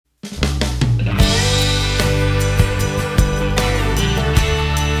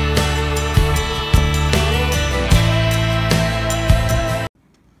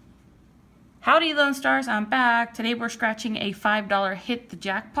Howdy Lone Stars, I'm back. Today we're scratching a $5 hit the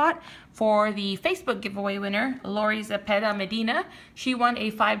jackpot for the Facebook giveaway winner, Lori Zepeda Medina. She won a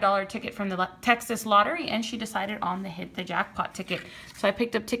 $5 ticket from the Texas lottery and she decided on the hit the jackpot ticket. So I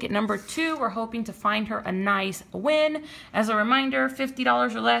picked up ticket number 2. We're hoping to find her a nice win. As a reminder,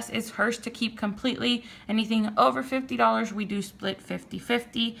 $50 or less is hers to keep completely. Anything over $50, we do split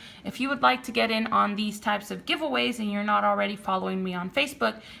 50-50. If you would like to get in on these types of giveaways and you're not already following me on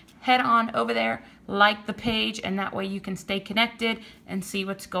Facebook, head on over there, like the page, and that way you can stay connected and see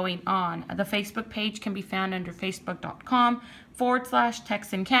what's going on. The Facebook page can be found under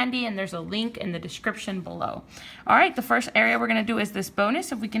facebook.com/Texan Candy, and there's a link in the description below. All right, the first area we're gonna do is this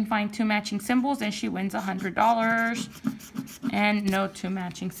bonus. If we can find 2 matching symbols, then she wins $100, and no 2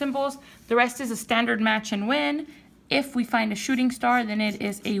 matching symbols. The rest is a standard match and win. If we find a shooting star, then it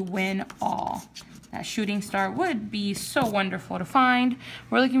is a win all. That shooting star would be so wonderful to find.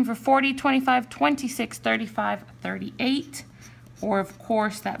 We're looking for 40, 25, 26, 35, 38, or of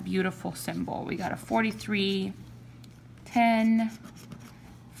course that beautiful symbol. We got a 43, 10,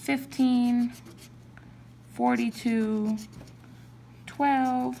 15, 42,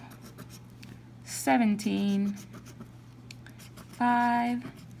 12, 17,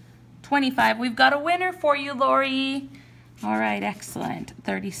 5, 25. We've got a winner for you, Lori. All right, excellent.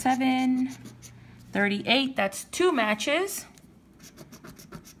 37, 38, that's 2 matches.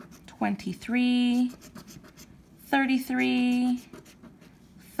 23, 33,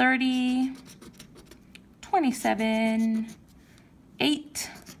 30, 27, 8,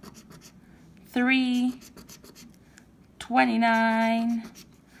 3, 29,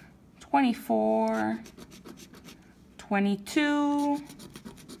 24, 22,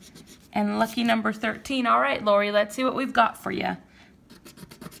 and lucky number 13. All right, Lori, let's see what we've got for you.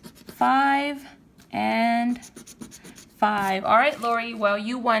 5 and 5. All right, Lori, well,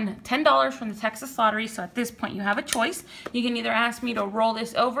 you won $10 from the Texas lottery, so at this point you have a choice. You can either ask me to roll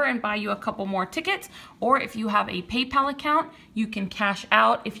this over and buy you a couple more tickets, or if you have a PayPal account, you can cash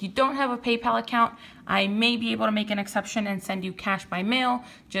out. If you don't have a PayPal account, I may be able to make an exception and send you cash by mail.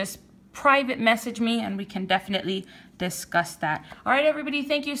 Just private message me and we can definitely discuss that. All right, everybody,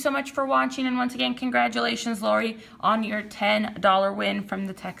 thank you so much for watching, and once again, congratulations, Lori, on your $10 win from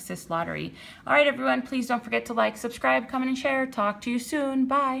the Texas lottery. All right, everyone, please don't forget to like, subscribe, comment, and share. Talk to you soon.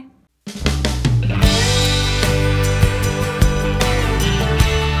 Bye.